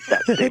that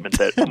statement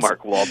that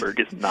Mark Wahlberg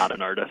is not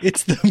an artist.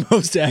 It's the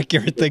most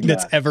accurate thing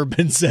that's ever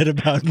been said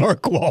about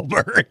Mark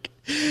Wahlberg.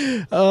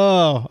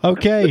 Oh,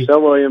 okay.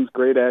 Michelle Williams,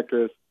 great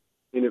actress,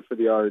 in it for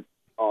the art,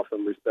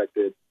 awesome,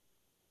 respected.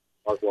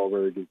 Mark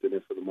Wahlberg is in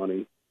it for the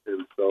money,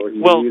 and so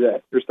he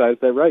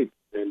exercised that right,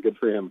 and good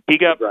for him. He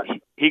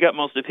got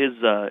most of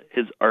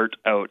his art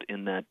out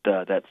in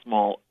that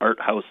small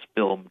art house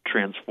film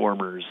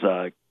Transformers.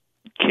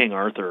 King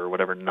Arthur or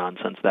whatever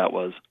nonsense that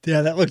was.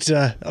 Yeah, that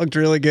looked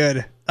really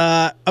good.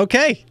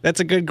 Okay,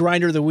 that's a good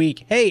Grinder of the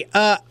Week. Hey,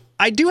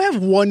 I do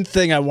have one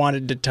thing I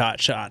wanted to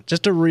touch on,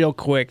 just a real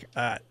quick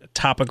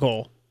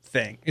topical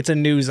thing. It's a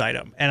news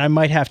item, and I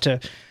might have to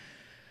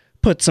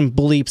put some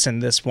bleeps in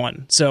this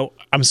one. So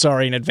I'm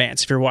sorry in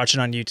advance. If you're watching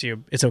on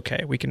YouTube, it's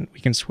okay. We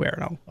can swear,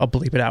 and I'll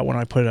bleep it out when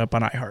I put it up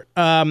on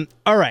iHeart.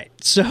 All right.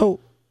 So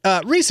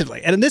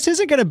recently, and this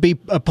isn't going to be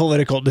a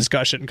political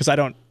discussion because I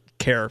don't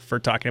care for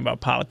talking about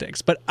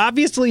politics, but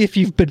obviously if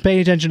you've been paying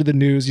attention to the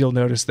news, you'll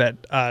notice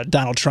that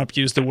Donald Trump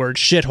used the word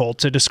shithole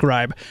to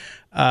describe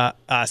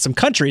some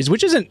countries,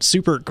 which isn't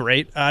super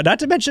great. Not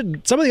to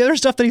mention some of the other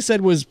stuff that he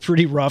said was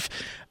pretty rough.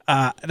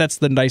 That's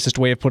the nicest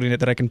way of putting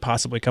it that I can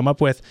possibly come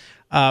up with.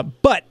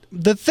 But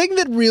the thing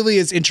that really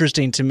is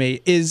interesting to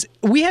me is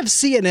we have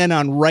CNN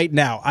on right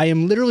now. I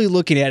am literally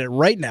looking at it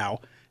right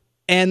now.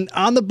 And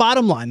on the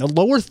bottom line, the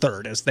lower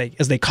third, as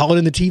they call it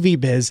in the TV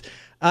biz,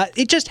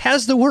 it just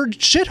has the word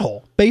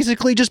shithole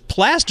basically just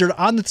plastered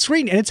on the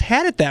screen, and it's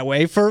had it that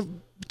way for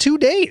 2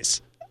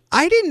 days.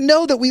 I didn't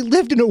know that we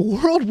lived in a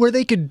world where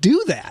they could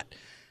do that.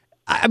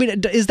 I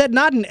mean, is that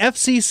not an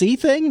FCC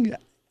thing?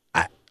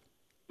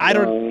 I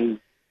don't.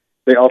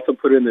 They also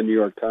put it in the New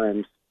York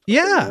Times.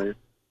 Yeah.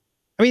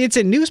 I mean, it's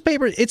in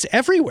newspapers. It's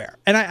everywhere.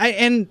 And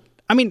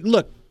I mean,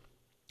 look,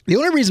 the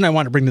only reason I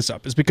want to bring this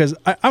up is because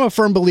I'm a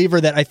firm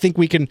believer that I think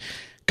we can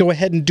go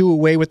ahead and do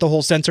away with the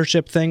whole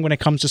censorship thing when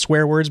it comes to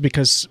swear words,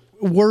 because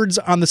words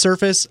on the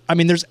surface, I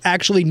mean, there's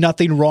actually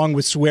nothing wrong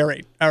with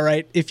swearing, all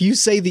right? If you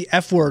say the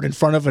F word in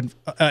front of an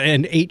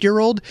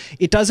 8-year-old,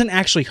 it doesn't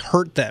actually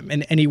hurt them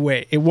in any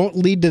way. It won't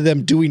lead to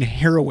them doing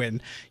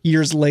heroin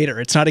years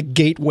later. It's not a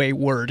gateway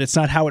word. It's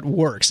not how it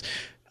works.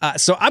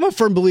 So I'm a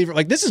firm believer,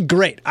 like, this is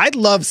great. I'd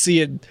love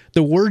seeing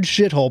the word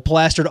shithole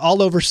plastered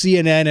all over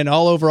CNN and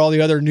all over all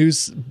the other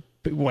news,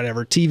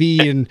 whatever,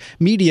 TV and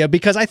media,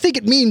 because I think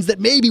it means that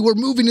maybe we're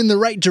moving in the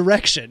right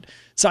direction.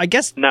 So I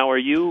guess... Now, are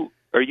you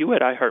at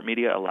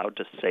iHeartMedia allowed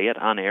to say it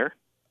on air?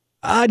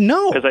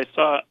 No. Because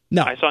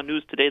I saw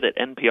news today that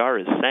NPR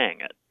is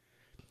saying it.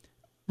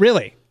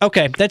 Really?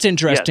 Okay, that's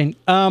interesting.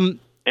 Yes.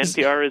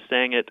 NPR is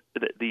saying it.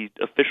 The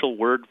official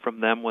word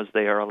from them was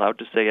they are allowed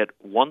to say it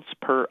once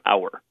per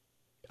hour.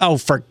 Oh,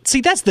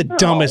 see, that's the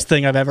dumbest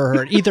thing I've ever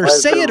heard. Either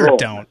say it or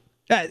don't.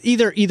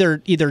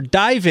 Either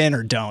dive in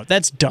or don't.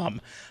 That's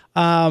dumb.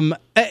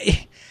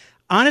 Honestly,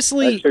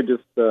 actually, I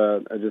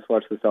just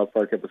watched the South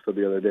Park episode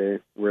the other day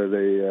where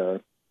they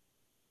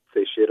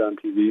say shit on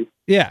TV.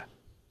 Yeah,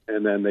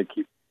 and then they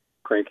keep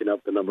cranking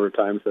up the number of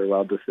times they're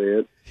allowed to say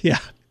it. Yeah,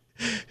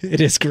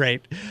 it is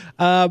great.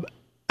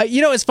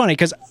 It's funny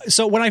because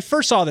when I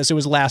first saw this, it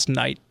was last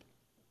night.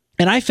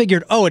 And I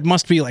figured, it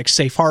must be like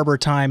safe harbor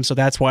time, so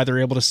that's why they're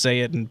able to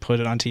say it and put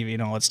it on TV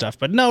and all that stuff.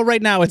 But no,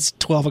 right now it's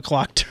 12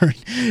 o'clock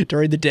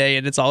during the day,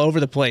 and it's all over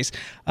the place.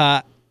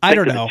 I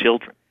don't know.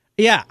 Children.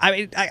 Yeah, I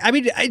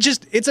mean,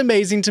 it's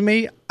amazing to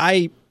me.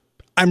 I'm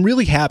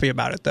really happy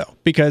about it though,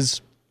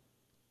 because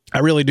I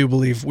really do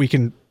believe we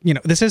can.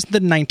 This isn't the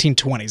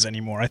 1920s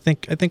anymore. I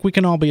think we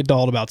can all be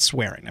adult about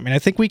swearing. I mean, I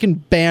think we can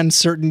ban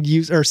certain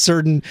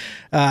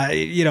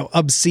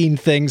obscene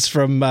things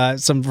from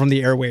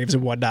the airwaves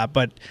and whatnot.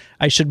 But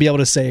I should be able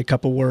to say a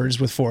couple words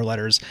with 4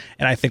 letters,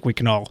 and I think we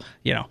can all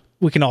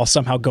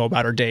somehow go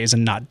about our days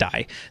and not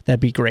die. That'd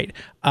be great.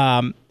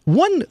 One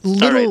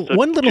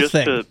little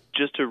thing.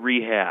 Just to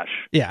rehash.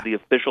 Yeah. The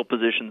official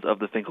positions of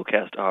the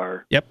FinkelCast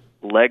are: Yep.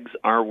 Legs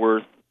are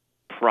worth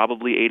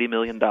probably $80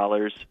 million,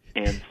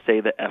 and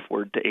say the F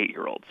word to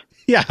 8-year-olds.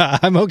 Yeah,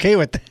 I'm okay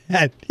with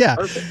that. Yeah.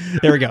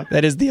 Perfect. There we go.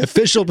 That is the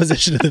official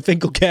position of the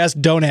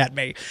FinkelCast. Don't at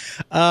me.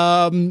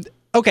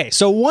 Okay,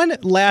 so one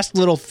last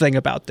little thing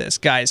about this,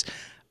 guys.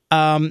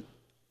 I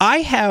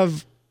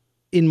have,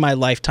 in my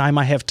lifetime,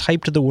 I have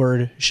typed the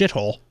word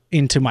shithole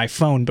into my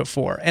phone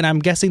before, and I'm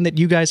guessing that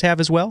you guys have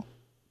as well?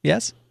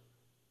 Yes?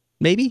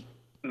 Maybe?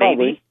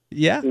 Probably.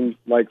 Yeah? Seems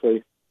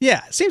likely.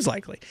 Yeah, seems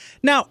likely.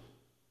 Now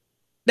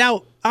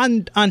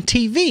on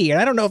TV, and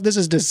I don't know if this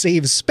is to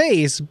save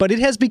space, but it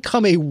has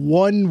become a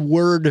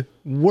one-word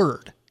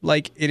word.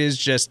 Like,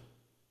 it's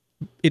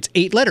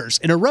 8 letters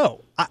in a row.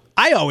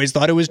 I always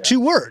thought it was 2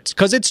 words,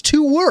 because it's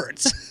 2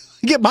 words.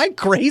 Am I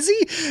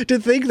crazy to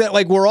think that,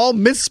 like, we're all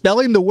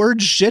misspelling the word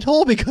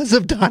shithole because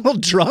of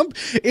Donald Trump?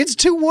 It's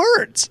 2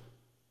 words.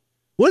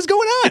 What is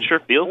going on? It sure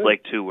feels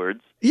like 2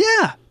 words.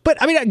 Yeah,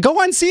 but, I mean, go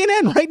on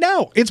CNN right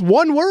now. It's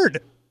 1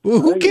 word.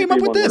 Who came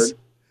up with this?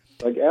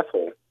 Word. Like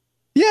asshole.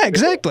 Yeah,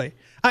 exactly.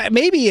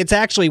 Maybe it's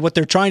actually what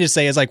they're trying to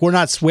say is, like, we're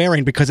not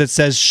swearing because it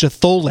says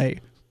shithole.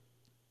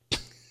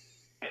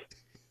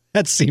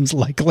 That seems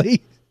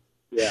likely.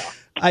 Yeah.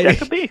 That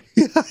could be.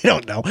 I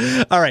don't know.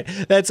 All right,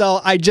 that's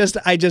all. I just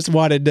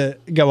wanted to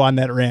go on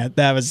that rant.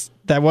 That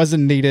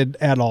wasn't needed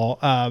at all.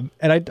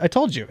 And I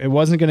told you it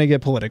wasn't going to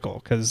get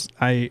political because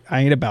I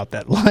ain't about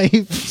that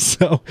life.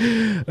 So,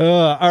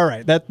 all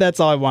right, that's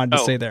all I wanted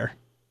to say there.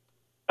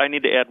 I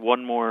need to add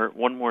one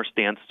more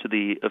stance to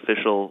the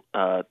official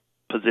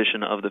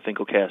position of the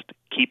FinkelCast.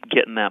 Keep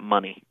getting that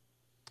money.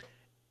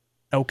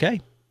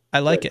 Okay, I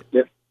like it.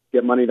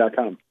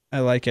 Getmoney.com. I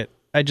like it.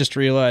 I just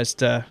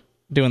realized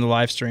doing the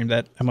live stream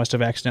that I must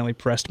have accidentally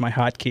pressed my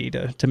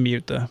hotkey to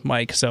mute the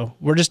mic. So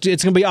it's going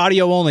to be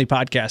audio only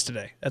podcast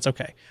today. That's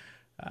okay.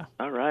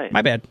 All right.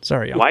 My bad.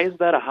 Sorry, y'all. Why is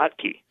that a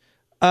hotkey?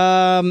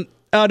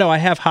 Oh no, I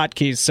have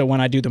hotkeys, so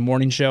when I do the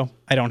morning show,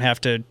 I don't have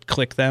to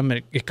click them.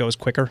 It goes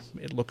quicker.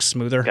 It looks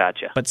smoother.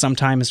 Gotcha. But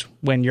sometimes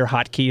when your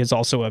hotkey is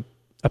also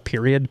a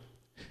period,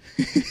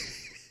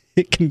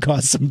 it can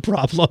cause some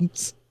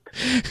problems.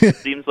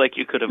 Seems like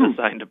you could have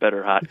assigned a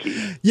better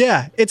hotkey.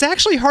 Yeah, it's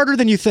actually harder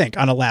than you think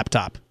on a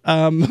laptop.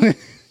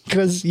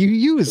 Because you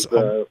use...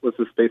 Was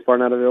the spacebar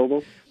not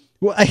available?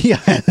 Well,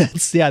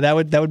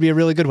 that would be a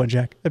really good one,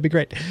 Jack. That'd be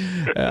great.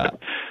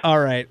 All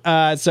right,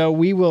 so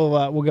we'll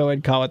go ahead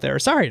and call it there.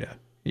 Sorry to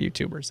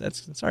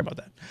YouTubers. Sorry about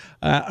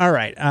that. All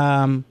right.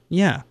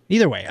 Yeah.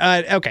 Either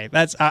way. Okay.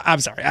 I'm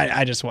sorry.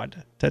 I just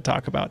wanted to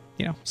talk about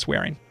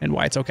swearing and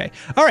why it's okay.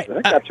 All right.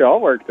 That got you all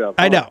worked up.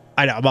 I know.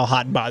 I'm all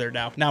hot and bothered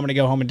now. Now I'm going to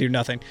go home and do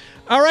nothing.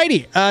 All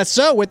righty.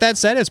 So with that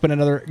said, it's been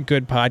another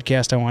good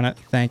podcast. I want to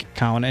thank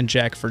Colin and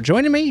Jack for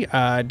joining me.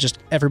 Just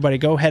everybody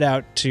go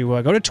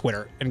to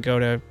Twitter and go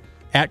to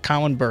at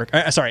Colin Burke.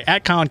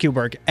 At Colin Q.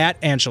 Burke, at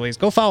Angeles.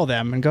 Go follow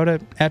them and go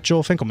to at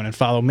Joel Finkelman and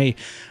follow me.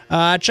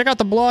 Check out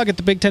the blog at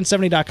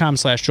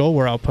thebig1070.com/Joel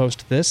where I'll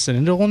post this,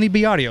 and it'll only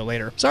be audio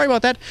later. Sorry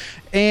about that.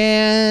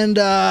 And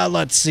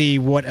let's see,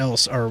 what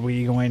else are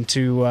we going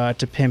to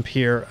pimp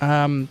here?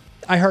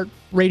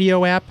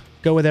 iHeartRadio app.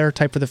 Go there,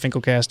 type for the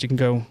FinkelCast. You can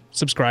go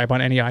subscribe on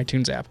any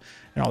iTunes app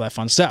and all that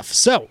fun stuff.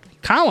 So,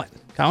 Colin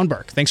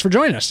Burke, thanks for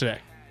joining us today.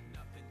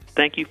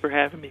 Thank you for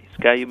having me.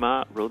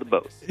 Sky-U-Ma, row the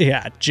boat.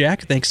 Yeah,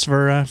 Jack, thanks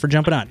for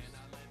jumping on.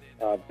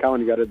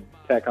 Colin, you got to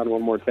tack on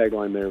one more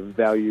tagline there.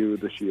 Value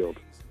the shield.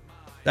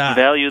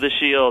 Value the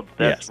shield.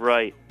 That's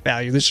right.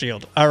 Value the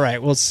shield. All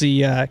right, we'll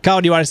see.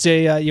 Colin, do you want to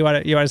say you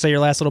want to say your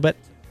last little bit?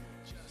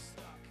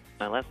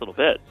 My last little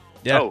bit.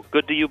 Yeah. Oh,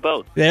 good to you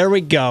both. There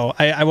we go.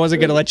 I wasn't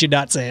going to let you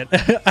not say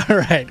it. All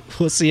right,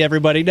 we'll see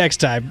everybody next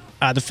time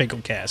on the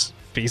FinkelCast.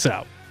 Peace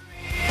out.